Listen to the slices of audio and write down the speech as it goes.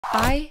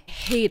I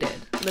hated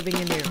living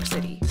in New York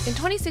City. In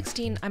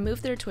 2016, I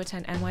moved there to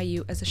attend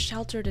NYU as a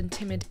sheltered and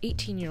timid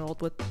 18-year-old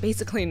with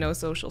basically no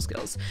social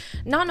skills.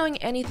 Not knowing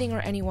anything or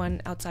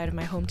anyone outside of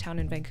my hometown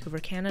in Vancouver,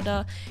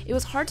 Canada, it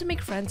was hard to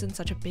make friends in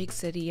such a big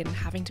city and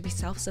having to be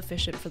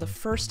self-sufficient for the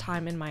first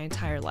time in my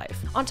entire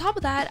life. On top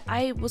of that,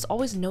 I was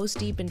always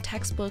nose-deep in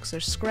textbooks or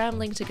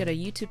scrambling to get a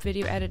YouTube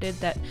video edited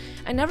that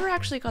I never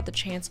actually got the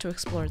chance to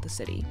explore the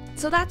city.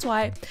 So that's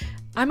why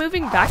I'm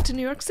moving back to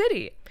New York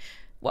City.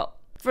 Well,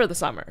 for the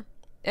summer.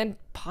 And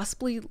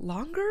possibly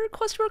longer,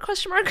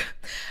 question mark?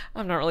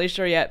 I'm not really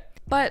sure yet.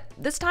 But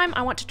this time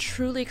I want to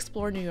truly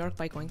explore New York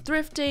by going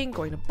thrifting,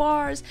 going to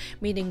bars,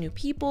 meeting new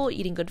people,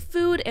 eating good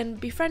food, and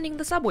befriending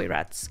the subway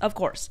rats, of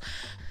course.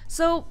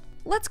 So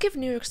let's give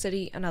New York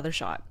City another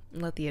shot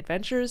and let the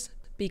adventures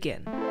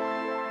begin.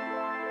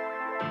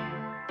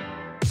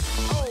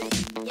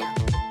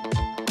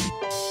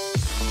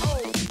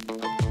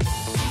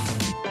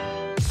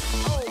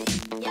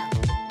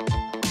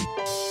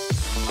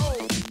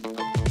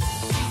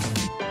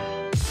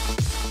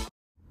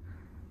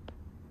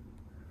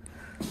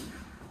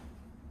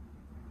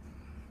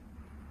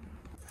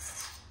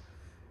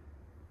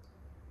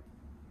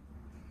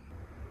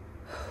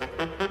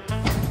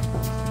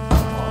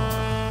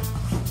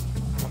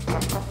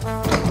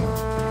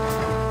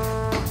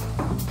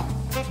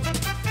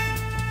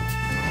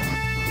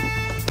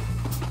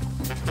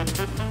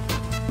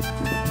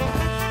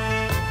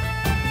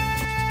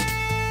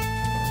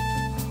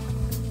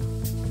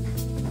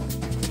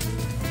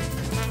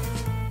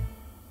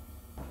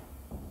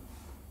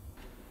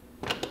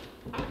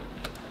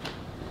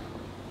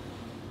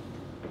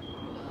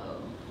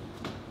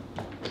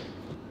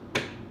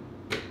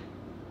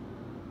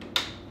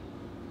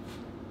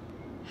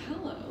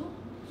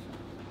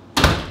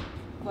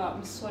 Wow,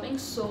 I'm sweating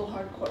so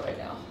hardcore right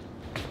now.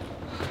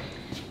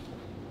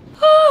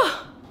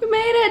 Oh, we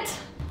made it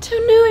to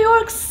New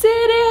York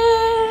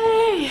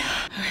City!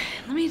 Okay,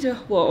 let me do,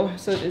 whoa, I'm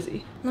so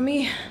dizzy. Let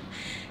me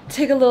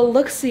take a little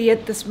look-see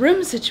at this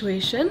room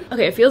situation.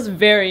 Okay, it feels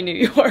very New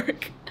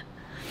York.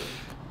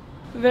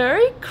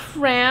 Very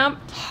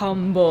cramped,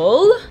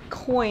 humble,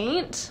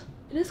 quaint.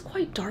 It is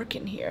quite dark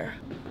in here.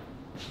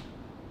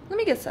 Let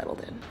me get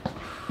settled in.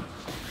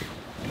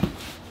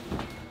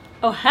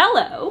 Oh,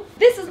 hello!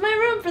 This is my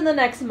room for the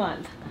next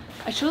month.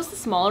 I chose the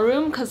smaller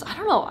room because, I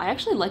don't know, I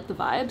actually like the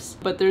vibes,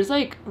 but there's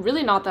like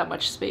really not that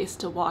much space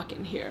to walk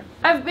in here.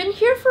 I've been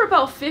here for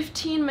about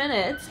 15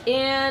 minutes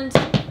and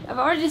I've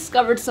already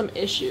discovered some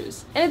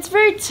issues. And it's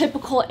very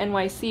typical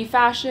NYC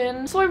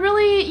fashion, so I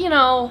really, you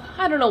know,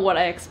 I don't know what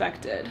I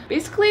expected.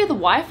 Basically, the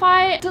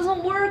Wi-Fi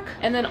doesn't work,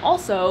 and then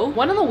also,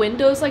 one of the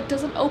windows like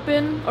doesn't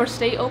open or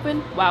stay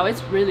open. Wow,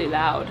 it's really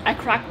loud. I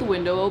cracked the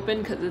window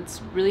open because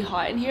it's really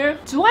hot in here.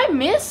 Do I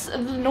miss the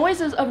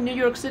noises of New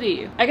York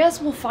City? I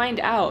guess we'll find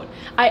out.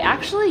 I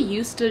actually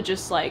used to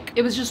just like,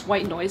 it was just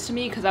white noise to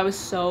me because I was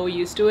so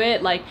used to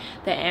it. Like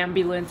the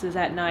ambulances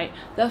at night,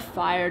 the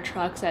fire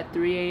trucks at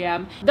 3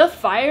 a.m., the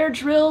fire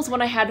drills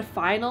when I had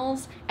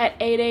finals at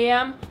 8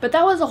 a.m. But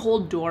that was a whole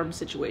dorm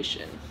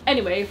situation.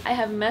 Anyway, I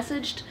have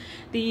messaged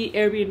the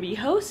Airbnb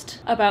host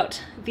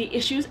about the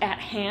issues at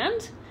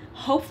hand.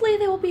 Hopefully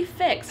they will be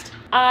fixed.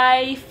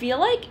 I feel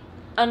like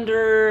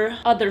under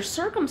other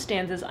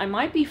circumstances, I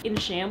might be in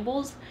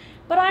shambles,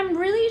 but I'm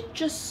really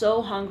just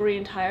so hungry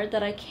and tired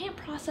that I can't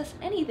process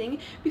anything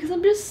because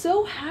I'm just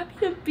so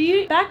happy to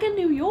be back in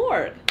New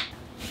York.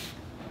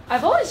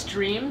 I've always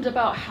dreamed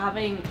about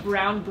having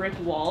brown brick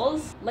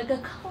walls, like a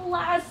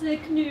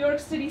classic New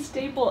York City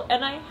staple,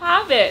 and I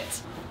have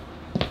it!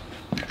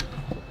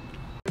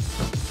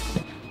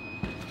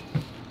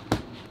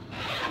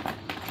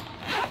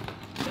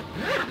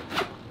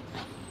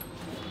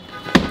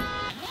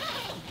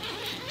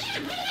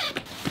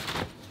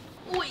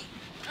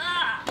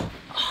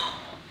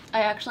 I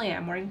actually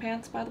am wearing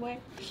pants, by the way.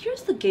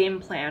 Here's the game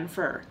plan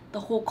for the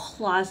whole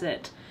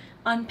closet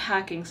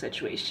unpacking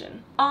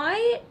situation.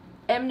 I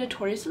am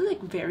notoriously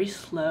like very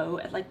slow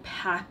at like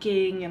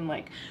packing and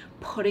like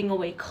putting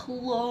away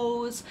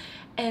clothes,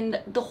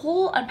 and the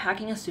whole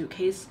unpacking a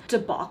suitcase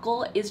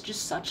debacle is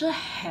just such a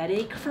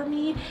headache for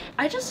me.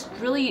 I just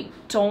really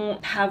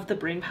don't have the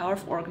brain power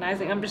for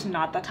organizing. I'm just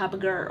not that type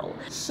of girl.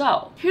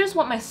 So here's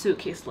what my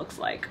suitcase looks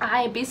like.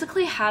 I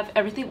basically have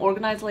everything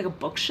organized like a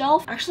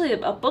bookshelf. Actually,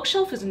 a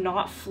bookshelf is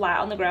not flat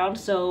on the ground,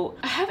 so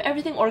I have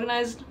everything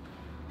organized.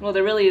 Well,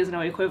 there really is no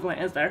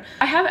equivalent, is there?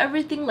 I have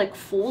everything like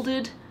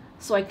folded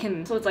so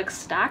it's like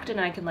stacked, and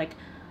I can like,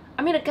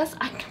 I mean, I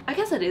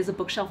guess it is a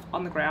bookshelf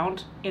on the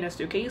ground in a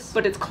suitcase,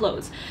 but it's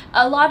closed.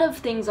 A lot of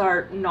things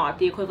are not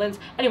the equivalents.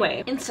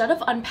 Anyway, instead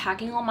of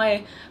unpacking all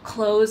my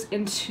clothes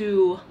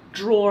into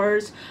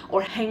drawers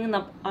or hanging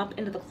them up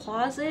into the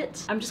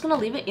closet, I'm just gonna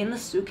leave it in the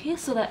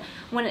suitcase so that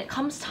when it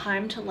comes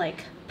time to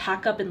like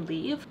pack up and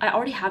leave, I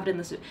already have it in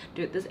the suit.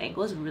 Dude, this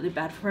angle is really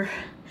bad for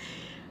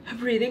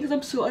breathing because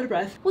I'm so out of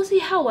breath. We'll see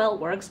how well it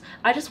works.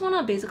 I just want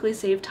to basically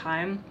save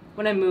time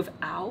when I move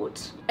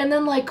out, and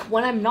then like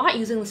when I'm not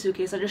using the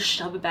suitcase, I just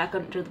shove it back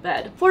under the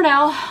bed. For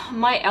now,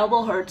 my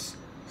elbow hurts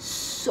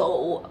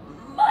so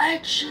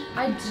much.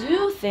 I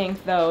do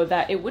think though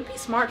that it would be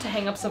smart to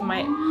hang up some of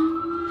my...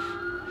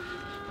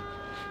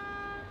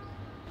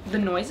 The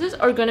noises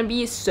are gonna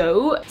be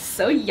so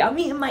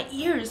yummy in my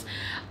ears.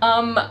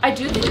 I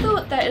do think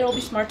though that it'll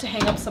be smart to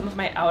hang up some of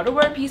my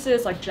outerwear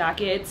pieces like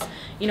jackets,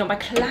 you know, my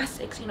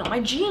classics, you know, my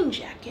jean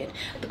jacket,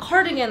 the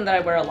cardigan that I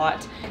wear a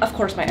lot, of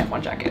course my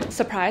F1 jacket.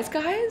 Surprise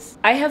guys,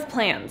 I have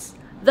plans.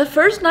 The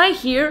first night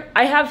here,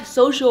 I have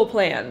social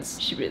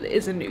plans. She really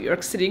is a New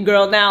York City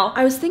girl now.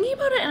 I was thinking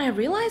about it and I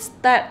realized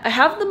that I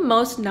have the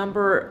most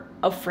number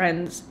of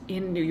friends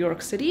in New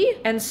York City.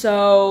 And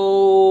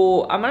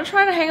so I'm gonna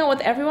try to hang out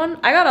with everyone.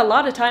 I got a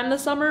lot of time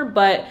this summer,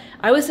 but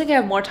I always think I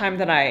have more time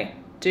than I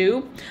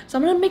do. So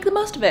I'm gonna make the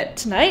most of it.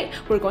 Tonight,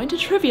 we're going to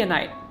trivia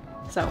night.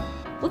 So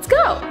let's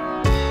go.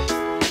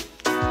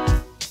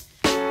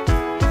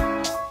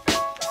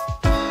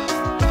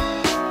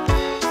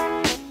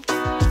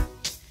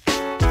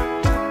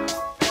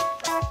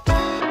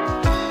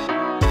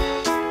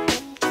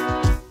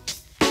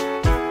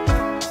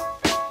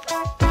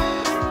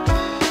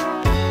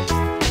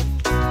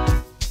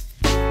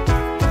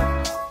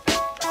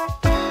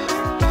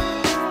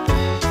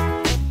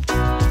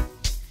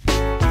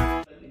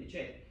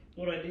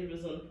 What I did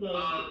was unplug it. The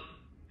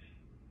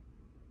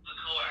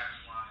coax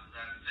line,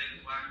 that thick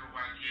black or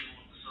white cable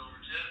with the silver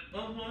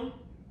tip.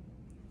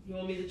 You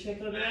want me to check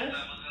on That that? was in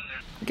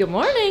there. Good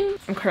morning.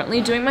 I'm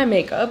currently doing my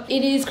makeup.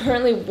 It is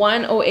currently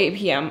 1:08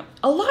 p.m.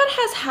 A lot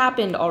has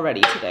happened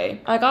already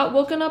today. I got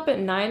woken up at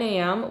 9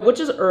 a.m., which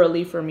is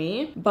early for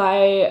me,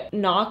 by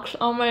knocks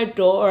on my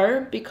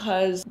door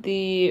because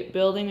the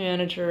building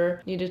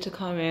manager needed to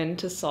come in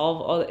to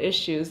solve all the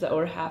issues that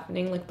were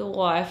happening, like the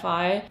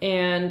Wi-Fi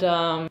and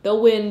the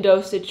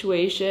window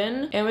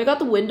situation. And we got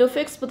the window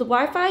fixed, but the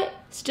Wi-Fi,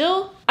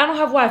 still, I don't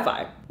have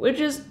Wi-Fi, which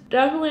is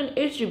definitely an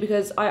issue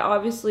because I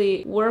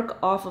obviously work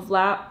off of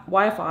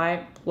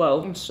Wi-Fi.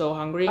 Whoa, I'm so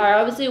hungry. I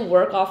obviously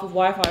work off of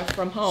Wi-Fi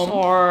from home,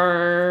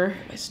 or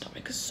my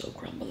stomach is so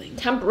grumbling.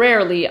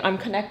 Temporarily, I'm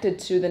connected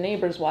to the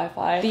neighbor's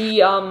Wi-Fi. The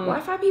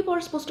Wi-Fi people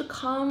are supposed to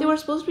come. They were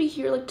supposed to be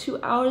here like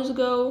 2 hours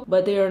ago,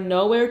 but they are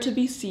nowhere to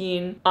be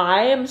seen.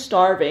 I am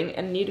starving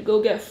and need to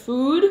go get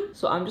food,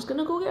 so I'm just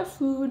gonna go get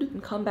food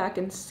and come back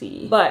and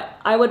see. But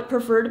I would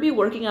prefer to be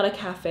working at a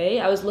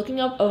cafe. I was looking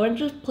up a bunch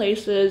of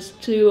places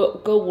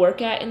to go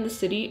work at in the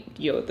city.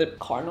 Yo, the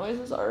car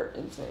noises are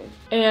insane.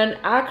 And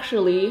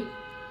actually,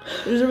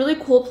 there's a really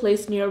cool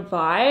place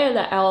nearby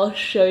that I'll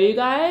show you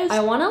guys. I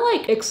want to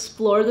like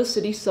explore the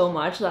city so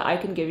much that I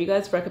can give you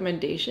guys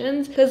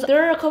recommendations, because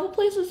there are a couple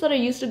places that I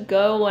used to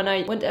go when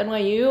I went to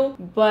NYU,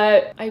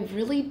 but I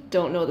really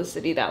don't know the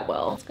city that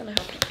well. It's gonna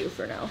have to do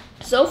for now.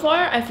 So far,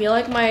 I feel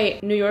like my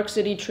New York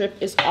City trip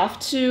is off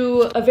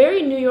to a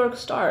very New York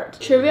start.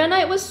 Trivia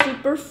night was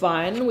super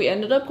fun. We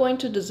ended up going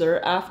to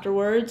dessert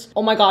afterwards.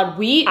 Oh my god,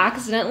 we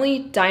accidentally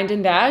dined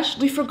and dashed.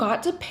 We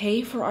forgot to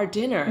pay for our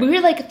dinner. We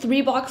were like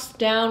 3 blocks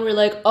down. We're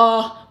like,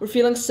 oh, we're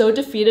feeling so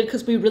defeated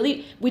because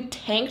we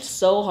tanked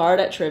so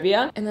hard at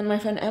trivia. And then my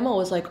friend Emma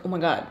was like, oh my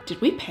god,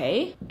 did we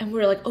pay? And we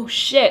were like, oh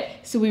shit.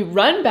 So we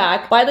run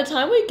back. By the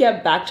time we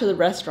get back to the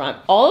restaurant,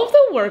 all of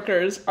the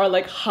workers are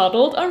like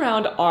huddled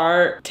around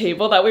our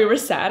table that we were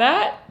sat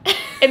at.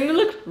 And it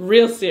looked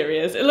real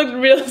serious. It looked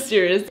real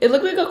serious. It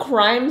looked like a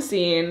crime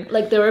scene.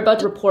 Like they were about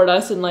to report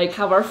us and like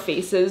have our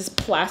faces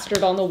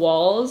plastered on the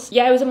walls.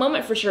 Yeah, it was a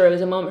moment for sure. It was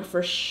a moment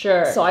for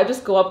sure. So I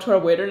just go up to our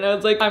waiter and I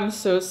was like, I'm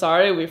so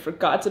sorry, we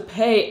forgot to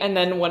pay. And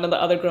then one of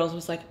the other girls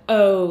was like,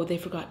 oh, they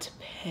forgot to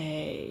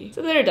pay.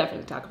 So they're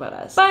definitely talk about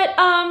us. But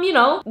you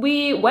know,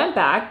 we went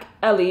back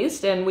at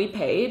least and we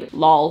paid.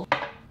 Lol.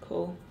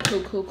 Cool,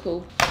 cool, cool,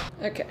 cool.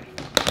 Okay.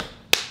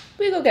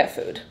 We go get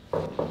food.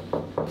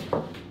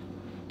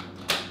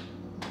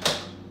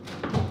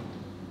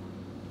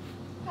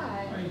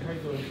 How you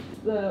doing?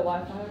 The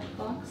Wi-Fi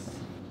box.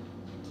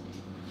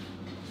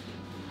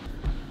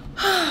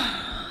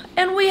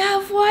 And we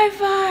have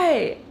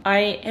Wi-Fi! I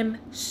am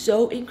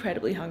so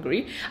incredibly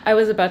hungry. I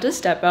was about to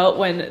step out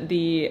when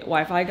the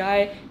Wi-Fi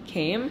guy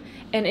came,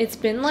 and it's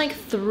been like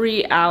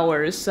 3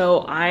 hours, so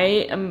I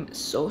am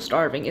so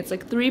starving. It's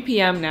like 3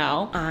 p.m.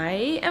 now.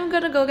 I am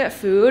gonna go get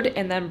food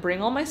and then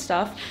bring all my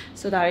stuff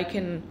so that I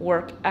can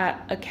work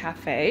at a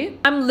cafe.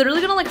 I'm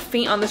literally gonna like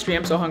faint on the street.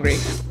 I'm so hungry.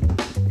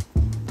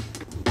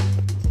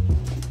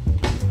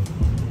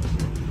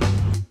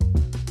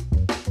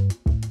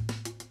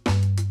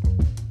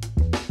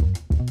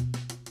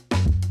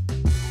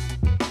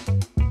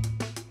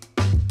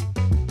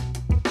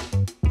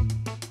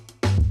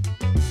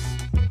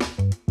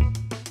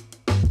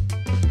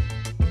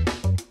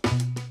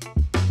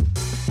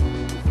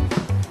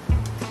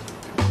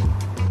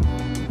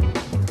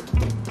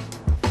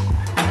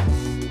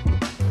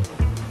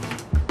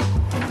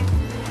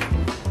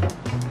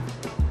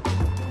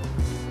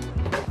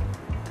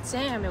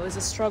 Damn, it was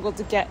a struggle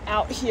to get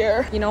out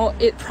here. You know,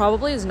 it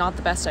probably is not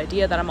the best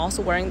idea that I'm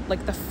also wearing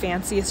like the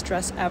fanciest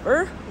dress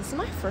ever. This is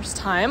my first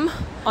time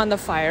on the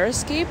fire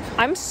escape.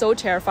 I'm so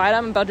terrified.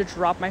 I'm about to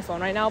drop my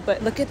phone right now,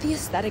 but look at the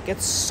aesthetic.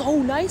 It's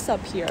so nice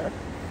up here.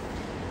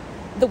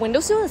 The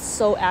windowsill is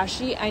so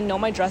ashy. I know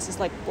my dress is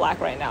like black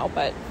right now,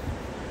 but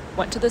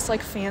went to this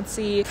like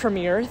fancy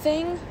premiere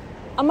thing.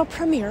 I'm a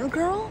premiere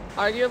girl.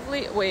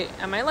 Arguably, wait,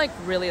 am I like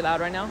really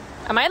loud right now?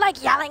 Am I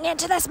like yelling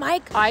into this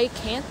mic? I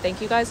can't thank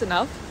you guys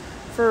enough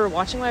for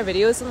watching my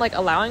videos and like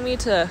allowing me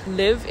to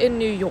live in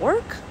New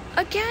York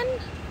again.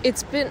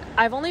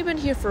 I've only been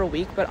here for a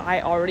week, but I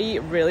already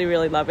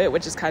really love it,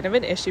 which is kind of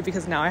an issue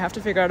because now I have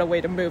to figure out a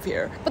way to move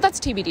here. But that's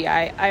TBD.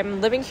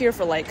 I'm living here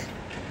for like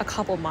a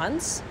couple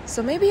months,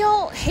 so maybe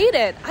I'll hate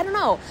it. I don't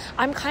know.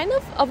 I'm kind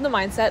of the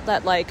mindset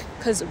that like,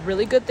 because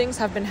really good things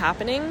have been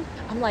happening,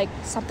 I'm like,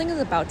 something is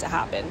about to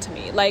happen to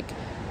me. Like,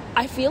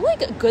 I feel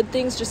like good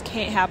things just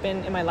can't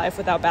happen in my life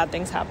without bad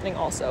things happening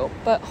also.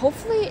 But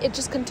hopefully it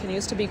just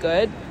continues to be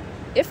good.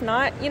 If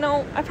not, you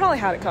know, I probably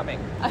had it coming.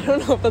 I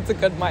don't know if that's a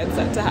good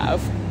mindset to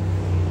have.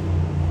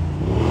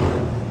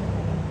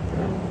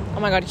 Oh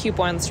my god, cute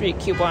boy on the street,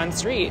 cute boy on the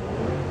street.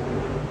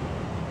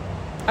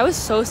 I was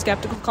so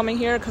skeptical coming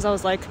here because I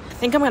was like, I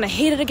think I'm gonna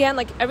hate it again.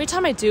 Like every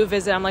time I do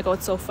visit, I'm like, oh,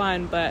 it's so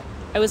fun. But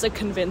I was like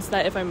convinced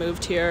that if I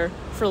moved here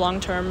for a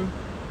long-term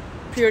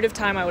period of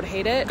time, I would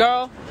hate it.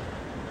 Girl,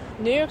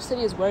 New York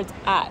City is where it's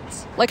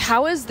at. Like,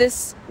 how is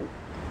this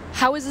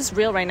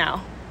real right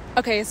now?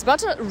 Okay, it's about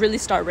to really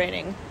start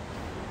raining.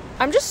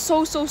 I'm just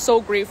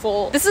so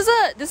grateful. This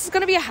is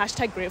gonna be a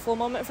hashtag grateful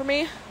moment for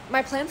me.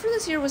 My plan for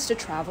this year was to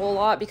travel a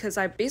lot because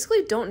I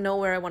basically don't know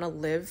where I want to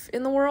live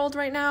in the world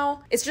right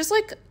now. It's just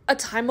like a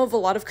time of a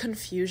lot of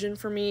confusion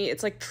for me.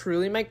 It's like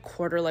truly my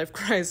quarter-life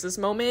crisis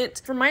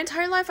moment. For my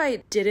entire life, I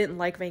didn't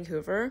like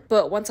Vancouver,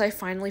 but once I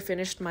finally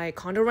finished my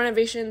condo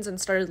renovations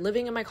and started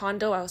living in my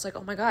condo, I was like,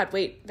 oh my god,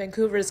 wait,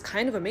 Vancouver is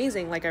kind of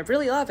amazing. Like, I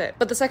really love it.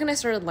 But the second I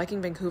started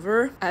liking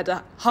Vancouver, I had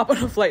to hop on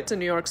a flight to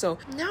New York. So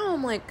now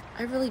I'm like,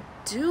 I really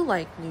do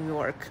like New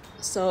York.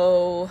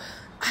 So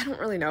I don't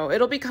really know.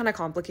 It'll be kind of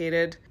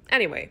complicated.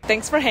 Anyway,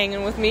 thanks for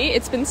hanging with me.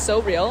 It's been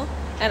so real,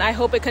 and I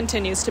hope it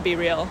continues to be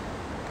real.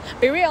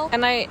 Be real.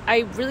 And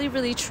I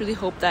really truly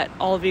hope that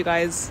all of you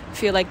guys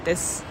feel like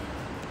this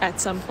at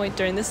some point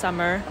during the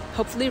summer.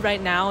 Hopefully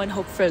right now, and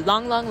hope for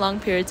long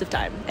periods of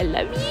time. I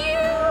love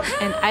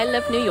you, and I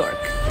love New York.